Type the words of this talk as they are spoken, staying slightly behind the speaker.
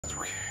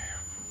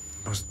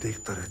बस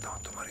देखता रहता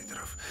हूँ तुम्हारी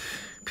तरफ,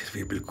 फिर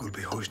भी बिल्कुल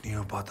बेहोश नहीं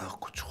हो पाता,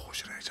 कुछ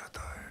होश रह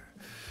जाता है।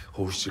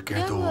 होश से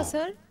कह दो। क्या हुआ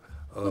सर?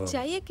 कुछ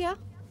चाहिए क्या?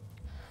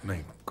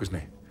 नहीं, कुछ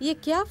नहीं। ये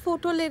क्या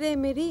फोटो ले रहे हैं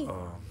मेरी?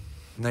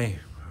 नहीं,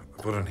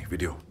 फोटो नहीं,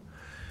 वीडियो।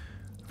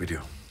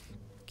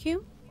 क्यों?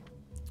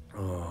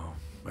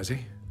 ऐसे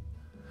ही।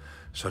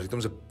 सॉरी,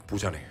 तुमसे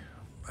पूछा नहीं।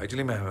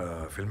 एक्चुअली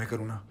मैं फिल्में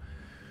करूँ ना,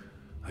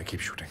 आई कीप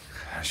शूट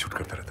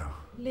करता रहता हूँ।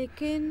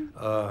 लेकिन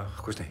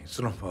कुछ नहीं,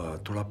 सुनो,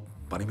 थोड़ा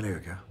पानी मिलेगा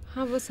क्या?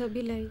 हाँ, वो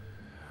सभी लाई।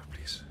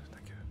 Please,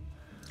 thank you.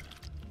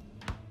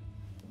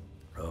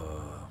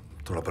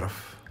 थोड़ा बर्फ।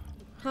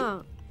 हाँ।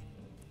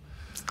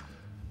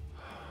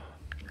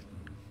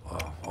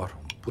 और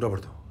पूरा भर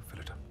दो, फिल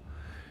इट अप।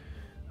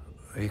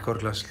 एक और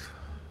ग्लास,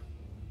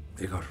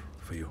 एक और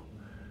फॉर यू।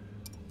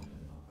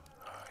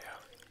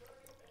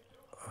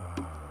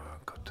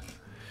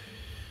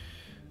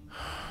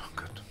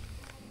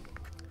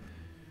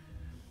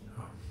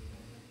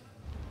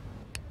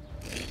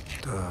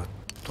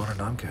 तुम्हारा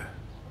नाम क्या है?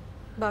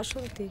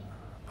 बासुंती।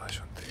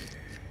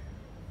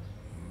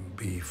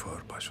 बी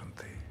फॉर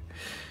बासुंती,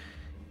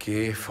 के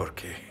फॉर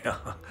के।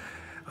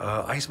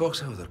 आइस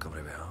बॉक्स है उधर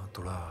कमरे में? हाँ,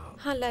 थोड़ा।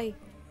 हाँ, लाई।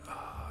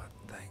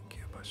 Thank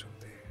you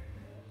basanti,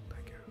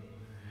 thank you.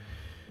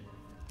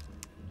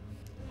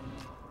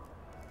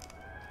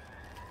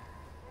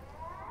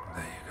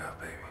 देगा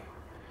बेबी।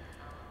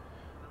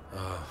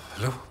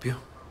 लो, पियो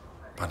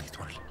पानी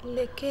तुम्हारे लिए।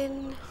 लेकिन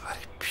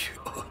अरे पियो,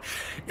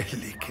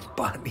 लेकिन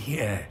पानी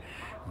है,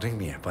 ड्रिंक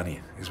नहीं है, पानी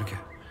है। इसमें क्या?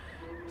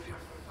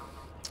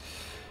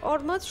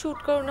 और मत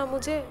शूट करो ना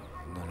मुझे।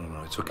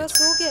 No, it's okay.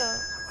 बस हो गया।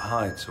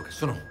 हाँ, इट्स ओके।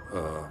 सुनो,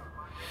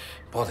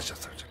 बहुत अच्छा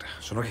सब्जेक्ट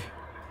है, सुनोगी?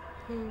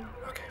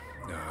 ओके।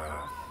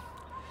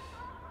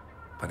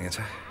 पानी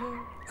अच्छा है?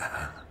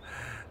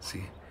 सी।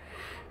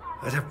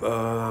 अच्छा,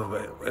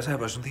 ऐसा है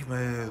बासुंती,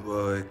 मैं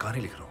एक कहानी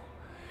लिख रहा हूँ,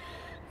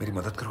 मेरी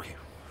मदद करोगी?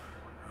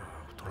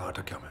 थोड़ा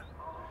अटक गया मैं,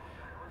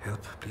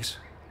 हेल्प प्लीज।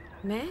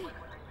 मैं?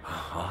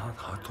 हाँ,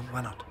 तुम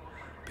व्हाई नॉट?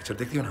 पिक्चर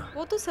देखती हो ना?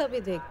 वो तो सभी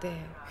देखते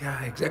हैं। या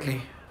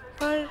एग्जैक्टली।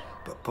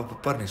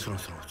 पर नहीं,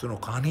 सुनो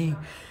कहानी।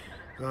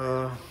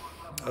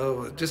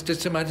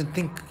 जस्ट इमेजिन,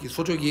 थिंक,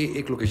 सोचो ये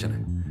एक लोकेशन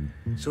है।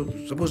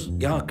 सपोज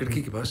यहाँ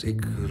खिड़की के पास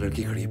एक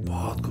लड़की खड़ी है,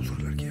 बहुत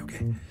खूबसूरत लड़की है। Okay,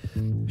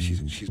 she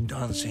is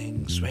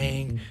dancing,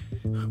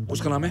 swing.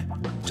 उसका नाम है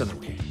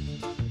चंद्रमुखी।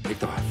 एक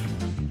दफा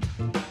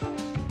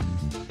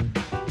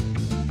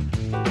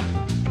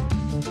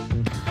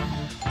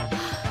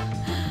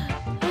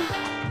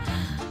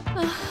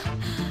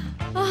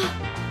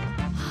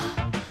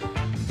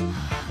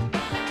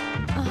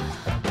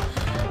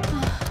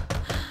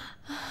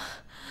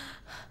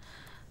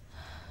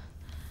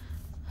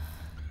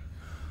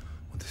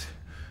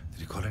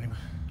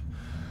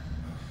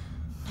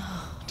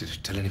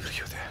tell anybody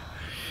you're there.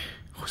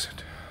 Who's it?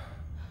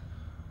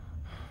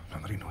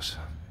 Nobody knows.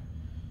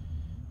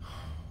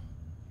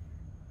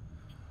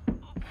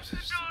 Open the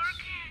door,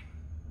 kid.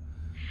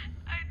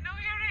 I know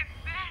you're in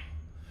there.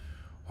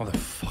 What the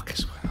fuck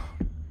is going on?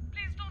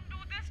 Please don't do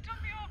this to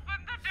me. Open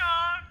the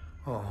door.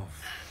 Oh.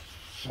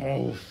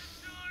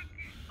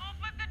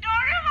 Open the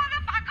door, you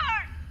motherfucker.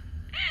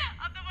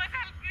 Otherwise,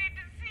 I'll create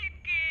a scene,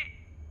 kid.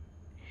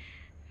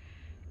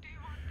 Do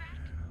you want that?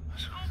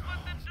 Open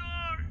the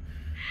door.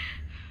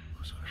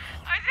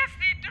 I just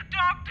need to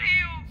talk to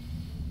you.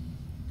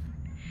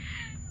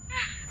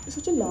 You're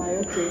such a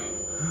liar, kid.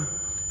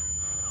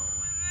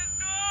 Open the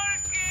door,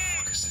 kid.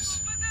 What is this?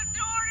 Open the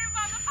door, you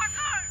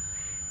motherfucker.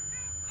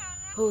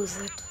 Who's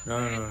it? No.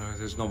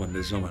 There's no one.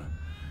 There's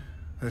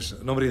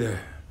nobody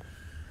there.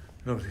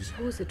 Nobody's there.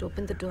 Who's it?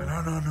 Open the door. No.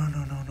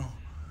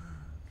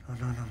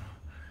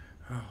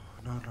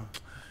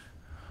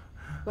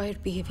 Why are you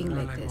behaving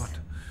like this? What?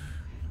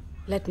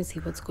 Let me see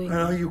what's going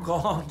No, on. you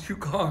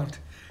can't.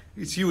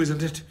 It's you,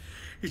 isn't it?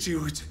 It's you.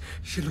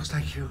 She looks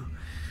like you.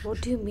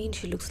 What do you mean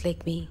she looks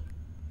like me?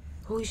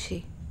 Who is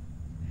she?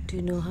 Do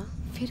you know her?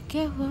 फिर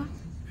क्या हुआ?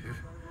 फिर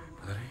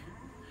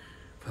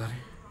पता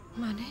नहीं।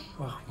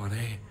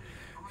 माने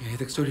यही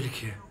तक story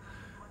लिखी है,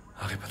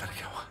 आगे पता नहीं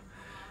क्या हुआ।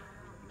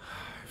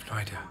 I have no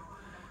idea.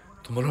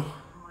 तुम बोलो।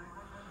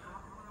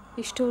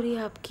 स्टोरी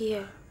आपकी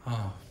है?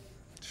 हाँ,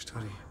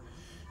 स्टोरी।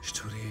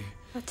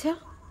 अच्छा,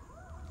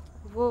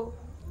 वो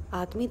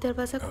आदमी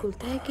दरवाजा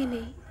खुलता है कि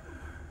नहीं?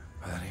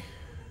 पता नहीं।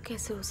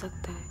 कैसे हो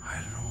सकता है? I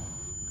don't know.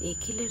 एक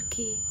ही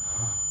लड़की,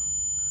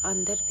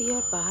 अंदर भी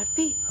और बाहर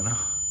भी, है ना?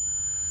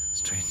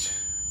 Strange.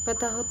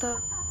 पता होता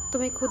तो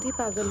मैं खुद ही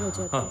पागल हो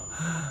जाती।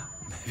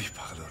 मैं भी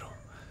पागल हो रहा हूँ।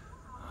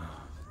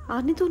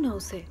 आने दो ना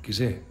उसे।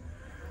 किसे?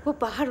 वो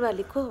बाहर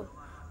वाली को।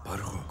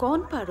 पारो को?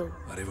 कौन पारो?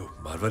 अरे वो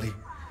बाहर वाली,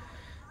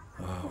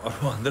 और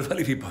वो अंदर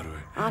वाली भी पारो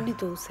है। आने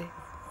दो उसे।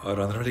 और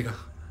अंदर वाली का,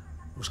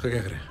 उसका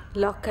क्या करें?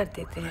 लॉक कर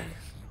देते हैं।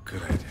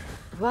 Good idea.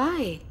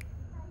 Why?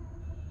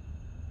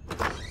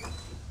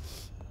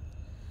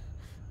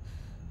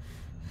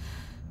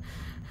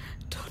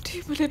 Don't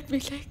humiliate me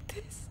like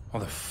this. What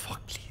the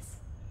fuck, please?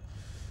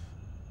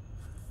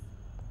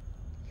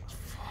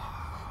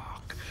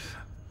 Fuck.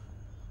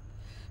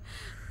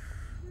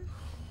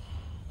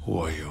 Who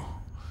are you?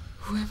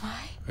 Who am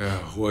I? Yeah,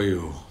 who are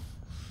you?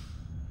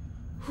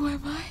 Who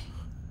am I?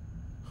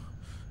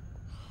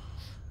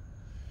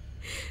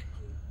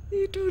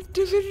 You don't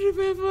even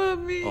remember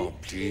me. Oh,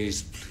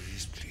 please,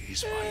 please,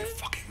 please. Why are you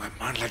fucking my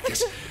mind like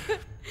this?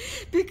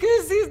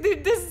 Because you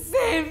did the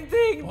same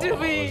thing to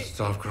me.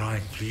 Stop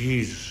crying,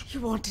 please.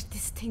 You wanted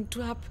this thing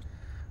to happen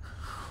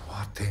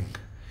What thing?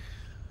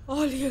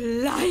 all your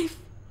life.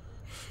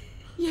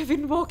 You have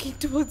been walking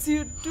towards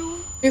your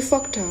doom. You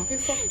fucked her.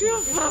 You're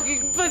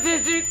fucking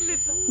pathetic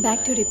little.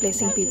 Back to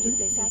replacing people.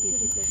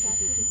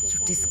 You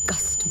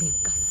disgust me.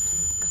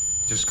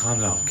 Just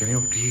calm down. Can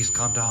you please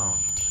calm down?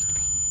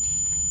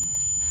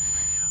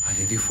 I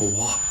need you for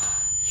what?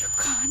 You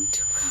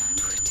can't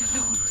do it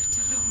alone.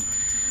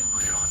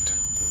 What do you want?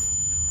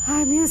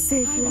 I'm your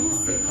savior.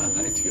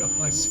 Alright, you're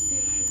my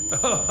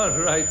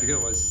Alright,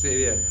 you're my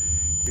savior.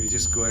 You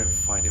just go and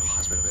find your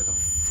husband where the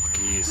fuck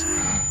he is.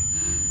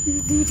 You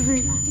need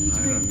me. I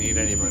don't need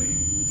anybody.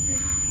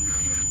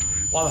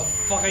 What the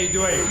fuck are you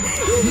doing?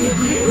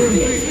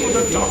 Please put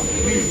the dog,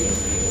 please.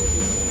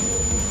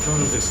 Don't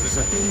do this.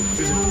 Listen,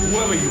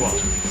 whoever you are.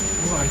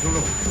 No, I don't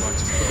know who you are.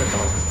 Just put the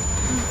dog.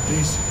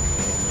 Please.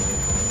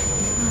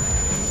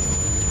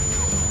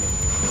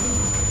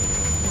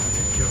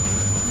 Take care of her.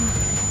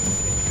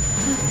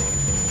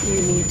 You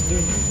need me.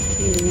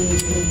 You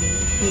need me.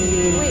 You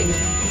need Wait. me.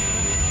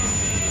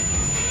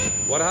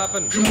 What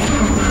happened?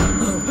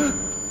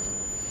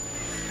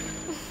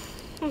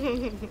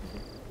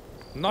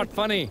 Not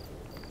funny.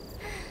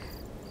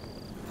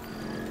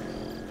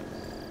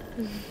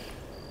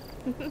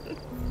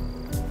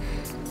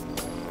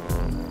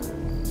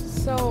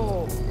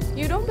 So,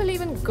 you don't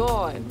believe in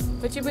God,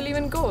 but you believe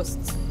in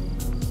ghosts.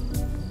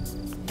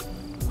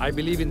 I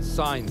believe in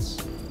science.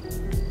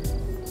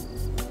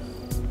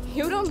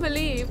 You don't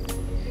believe.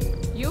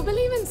 You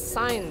believe in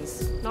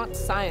science, not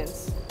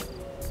science.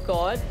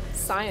 God,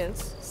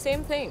 science,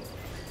 same thing.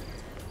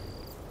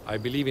 I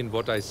believe in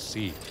what I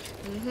see.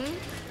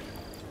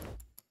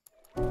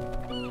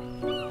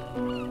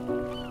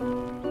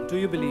 Do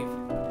you believe?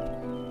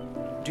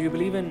 Do you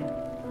believe in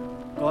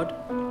God?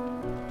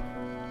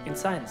 In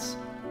science?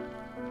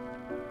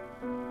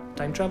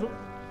 Time travel?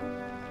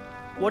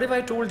 What if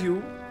I told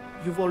you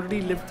you've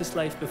already lived this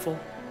life before?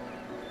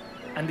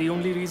 And the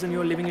only reason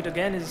you're living it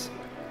again is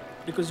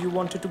because you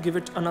wanted to give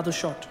it another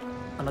shot,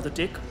 another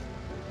take?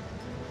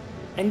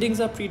 Endings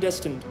are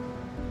predestined.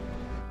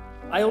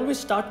 I always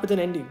start with an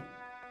ending.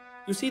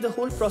 You see, the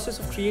whole process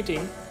of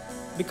creating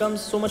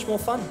becomes so much more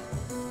fun.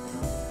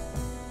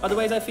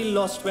 Otherwise, I feel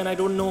lost when I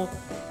don't know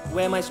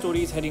where my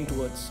story is heading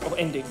towards or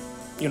ending,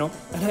 you know?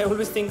 And I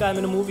always think I'm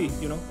in a movie,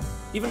 you know?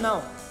 Even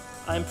now,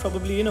 I'm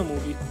probably in a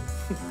movie.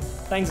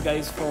 Thanks,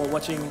 guys, for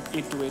watching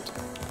 8 to 8.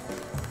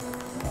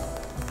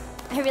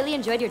 I really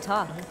enjoyed your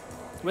talk.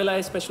 Well, I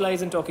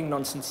specialize in talking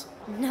nonsense.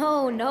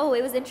 No,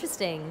 it was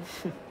interesting.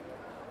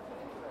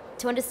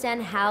 To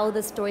understand how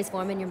the stories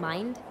form in your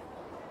mind.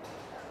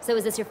 So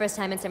is this your first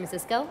time in San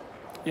Francisco?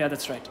 Yeah,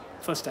 that's right.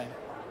 First time.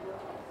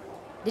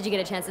 Did you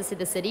get a chance to see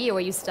the city, or were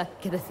you stuck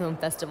at the film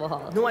festival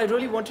hall? No, I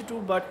really wanted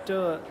to, but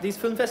these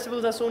film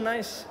festivals are so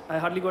nice. I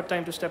hardly got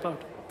time to step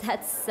out.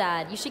 That's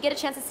sad. You should get a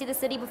chance to see the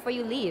city before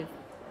you leave.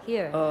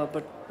 Here.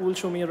 But who will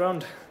show me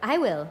around? I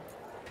will.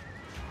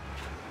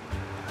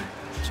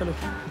 Chalo,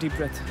 deep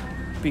breath.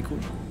 Be cool.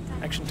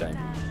 Action time.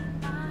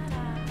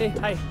 Hey,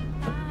 hi.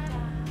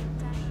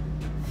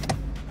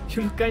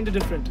 You look kinda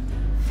different.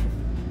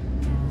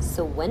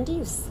 So when do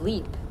you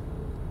sleep?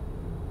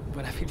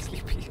 When I feel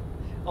sleepy.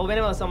 Or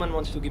whenever someone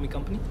wants to give me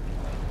company.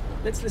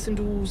 Let's listen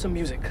to some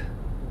music.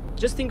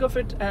 Just think of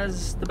it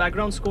as the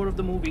background score of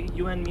the movie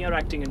you and me are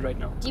acting in right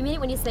now. Do you mean it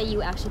when you say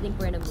you actually think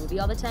we're in a movie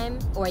all the time?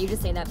 Or are you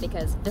just saying that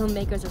because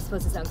filmmakers are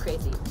supposed to sound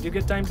crazy? Do you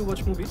get time to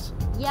watch movies?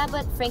 Yeah,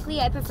 but frankly,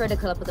 I prefer to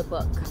curl up with a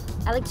book.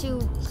 I like to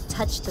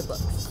touch the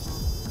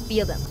books.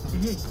 Feel them.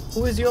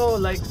 Who is your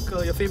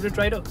favorite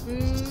writer?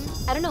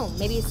 I don't know,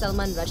 maybe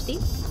Salman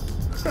Rushdie?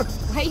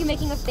 Why are you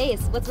making a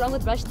face? What's wrong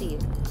with Rushdie?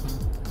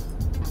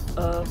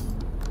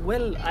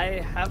 Well,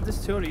 I have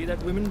this theory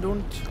that women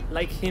don't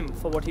like him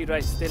for what he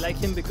writes. They like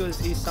him because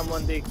he's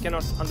someone they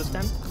cannot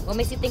understand. What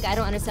makes you think I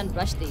don't understand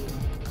Rushdie?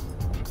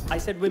 I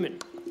said women,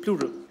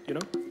 plural, you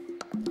know?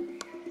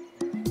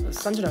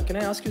 Sanjana, can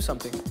I ask you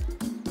something?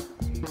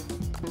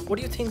 What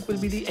do you think will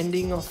be the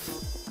ending of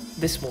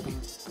this movie?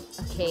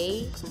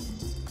 Okay,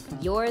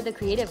 you're the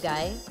creative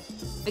guy.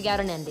 Figure out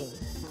an ending.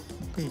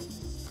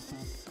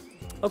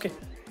 Okay,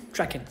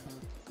 track in.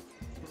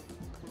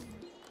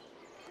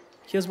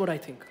 Here's what I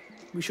think.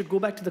 We should go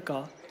back to the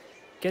car,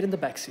 get in the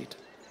back seat,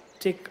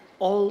 take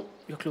all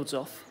your clothes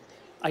off,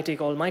 I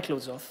take all my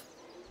clothes off,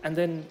 and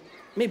then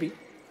maybe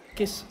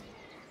kiss.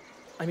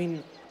 I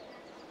mean,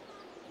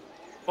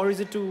 or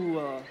is it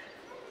too,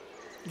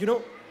 you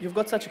know, you've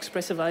got such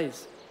expressive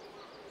eyes.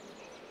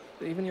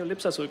 Even your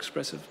lips are so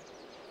expressive.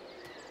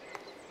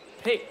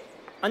 Hey,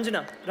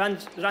 Anjana,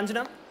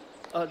 Ranjana,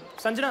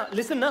 Sanjana,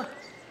 listen na.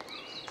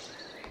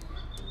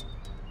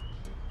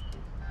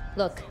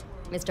 Look,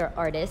 Mr.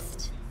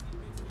 Artist.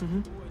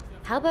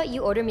 How about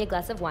you order me a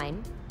glass of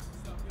wine?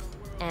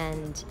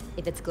 And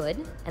if it's good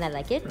and I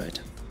like it, Right.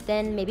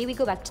 then maybe we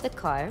go back to the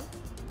car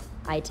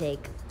I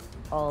take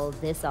all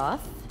this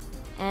off,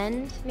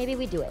 and maybe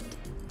we do it.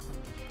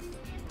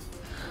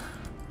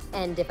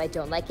 And if I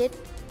don't like it,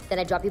 then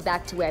I drop you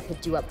back to where I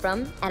picked you up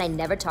from, and I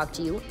never talk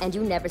to you, and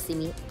you never see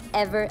me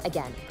ever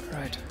again.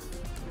 Right.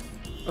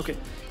 Okay,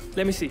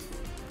 let me see.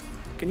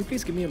 Can you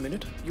please give me a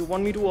minute? You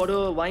want me to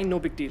order wine? No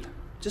big deal.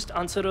 Just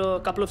answer a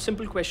couple of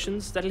simple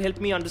questions that'll help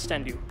me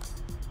understand you.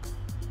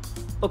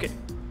 Okay,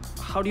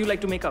 how do you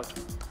like to make out?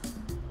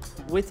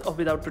 With or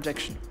without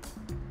protection?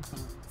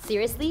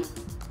 Seriously?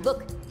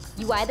 Look,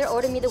 you either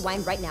order me the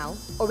wine right now,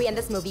 or we end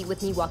this movie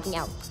with me walking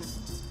out.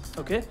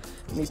 Okay,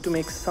 need to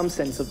make some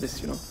sense of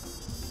this, you know.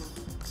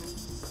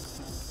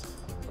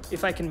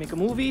 If I can make a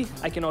movie,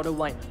 I can order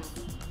wine.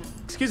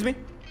 Excuse me.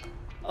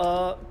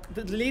 The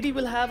lady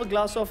will have a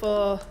glass of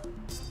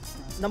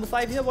number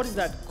 5 here. What is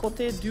that?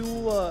 Côte du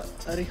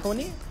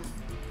Rihoni?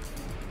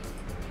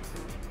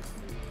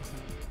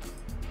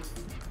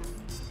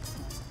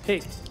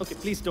 Hey, okay,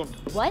 please don't.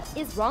 What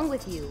is wrong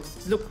with you?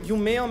 Look, you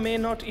may or may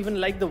not even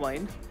like the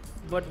wine,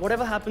 but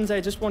whatever happens, I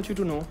just want you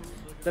to know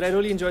that I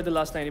really enjoyed the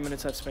last 90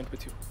 minutes I've spent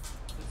with you.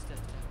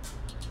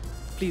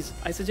 Please,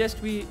 I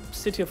suggest we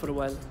sit here for a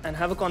while and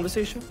have a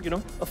conversation, you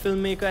know, a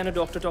filmmaker and a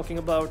doctor talking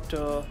about,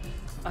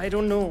 I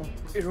don't know,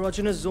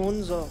 erogenous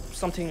zones or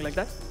something like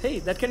that. Hey,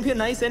 that can be a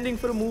nice ending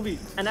for a movie.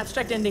 An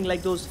abstract ending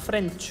like those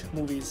French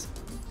movies.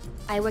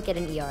 I work at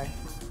an ER.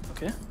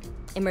 Okay.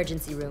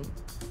 Emergency room.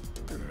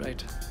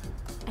 Right.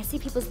 I see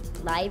people's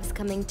lives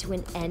coming to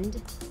an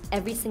end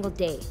every single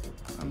day.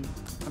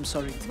 I'm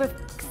sorry. For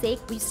fuck's sake,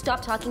 will you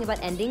stop talking about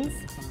endings?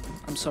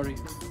 I'm sorry.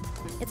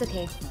 It's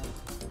okay.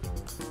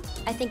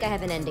 I think I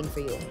have an ending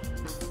for you.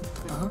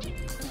 Uh-huh.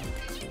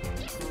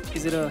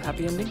 Is it a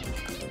happy ending?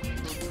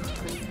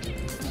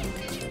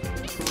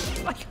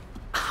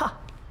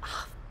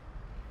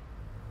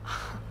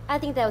 I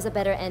think that was a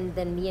better end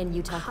than me and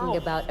you talking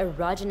about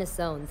erogenous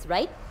zones,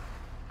 right?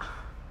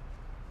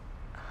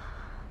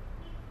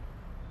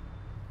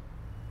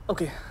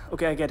 Okay,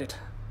 I get it.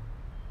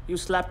 You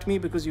slapped me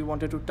because you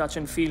wanted to touch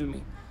and feel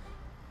me.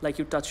 Like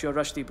you touch your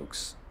Rushdie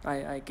books.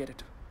 I get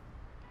it.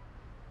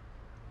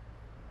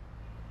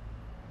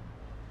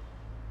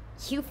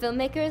 You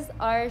filmmakers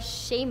are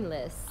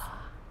shameless.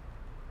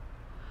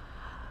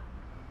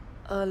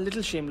 A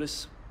little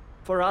shameless.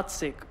 For art's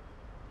sake.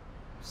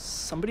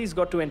 Somebody's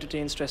got to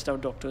entertain stressed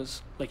out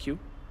doctors like you.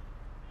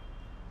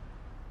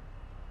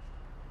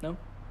 No?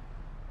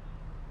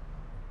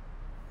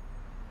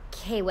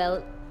 Okay,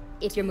 well,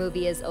 if your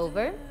movie is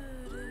over,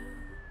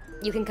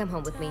 you can come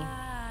home with me.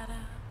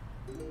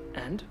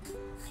 And?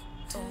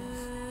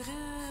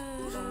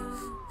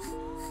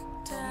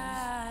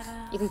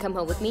 You can come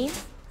home with me,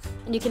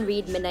 and you can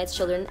read Midnight's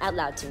Children out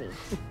loud to me.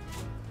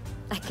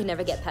 I could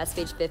never get past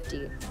page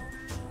 50.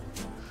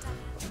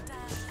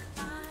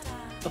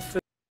 A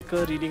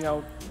filmmaker reading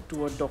out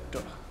to a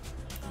doctor.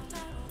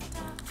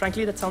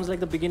 Frankly, that sounds like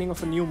the beginning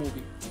of a new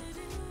movie.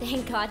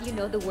 Thank God you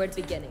know the word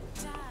beginning.